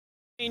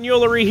Wayne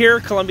Ulery here,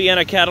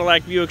 Columbiana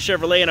Cadillac Buick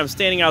Chevrolet, and I'm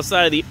standing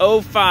outside of the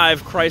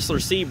 05 Chrysler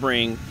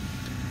Sebring.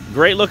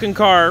 Great looking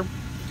car.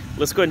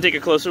 Let's go ahead and take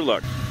a closer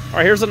look. All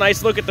right, here's a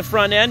nice look at the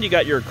front end. You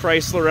got your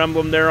Chrysler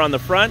emblem there on the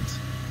front.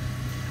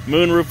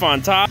 Moonroof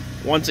on top.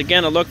 Once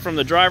again, a look from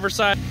the driver's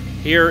side.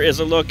 Here is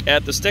a look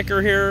at the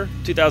sticker here.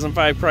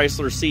 2005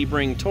 Chrysler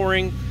Sebring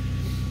Touring.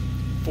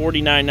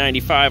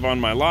 $49.95 on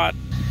my lot.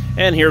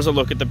 And here's a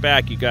look at the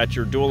back. You got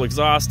your dual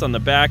exhaust on the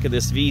back of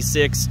this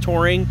V6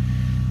 Touring.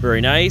 Very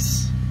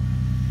nice.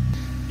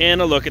 And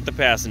a look at the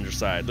passenger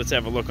side. Let's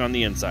have a look on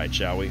the inside,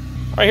 shall we? All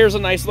right, here's a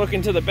nice look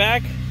into the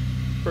back.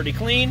 Pretty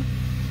clean.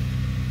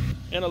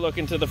 And a look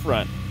into the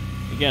front.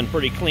 Again,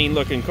 pretty clean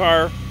looking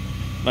car.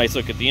 Nice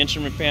look at the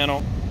instrument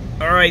panel.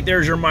 All right,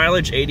 there's your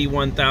mileage,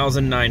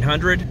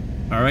 81,900.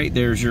 All right,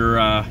 there's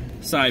your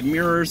side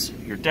mirrors,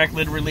 your deck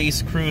lid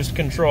release, cruise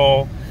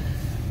control,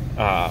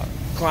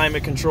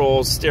 climate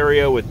controls,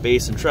 stereo with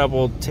bass and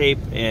treble, tape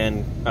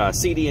and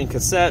CD and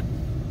cassette,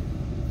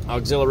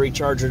 auxiliary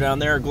charger down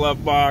there,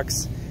 glove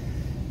box.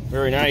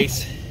 Very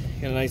nice.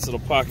 Got a nice little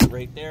pocket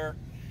right there.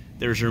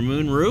 There's your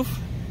moon roof.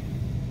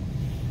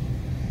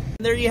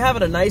 And there you have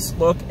it, a nice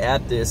look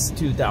at this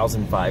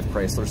 2005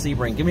 Chrysler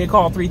Sebring. Give me a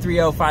call,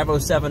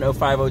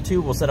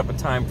 330-507-0502. We'll set up a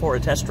time for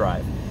a test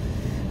drive.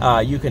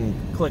 You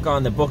can click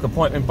on the book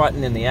appointment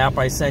button in the app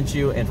I sent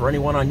you, and for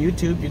anyone on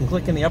YouTube, you can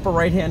click in the upper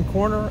right hand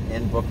corner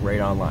and book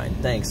right online.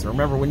 Thanks.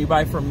 Remember, when you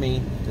buy from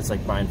me, it's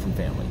like buying from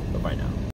family. Bye-bye now.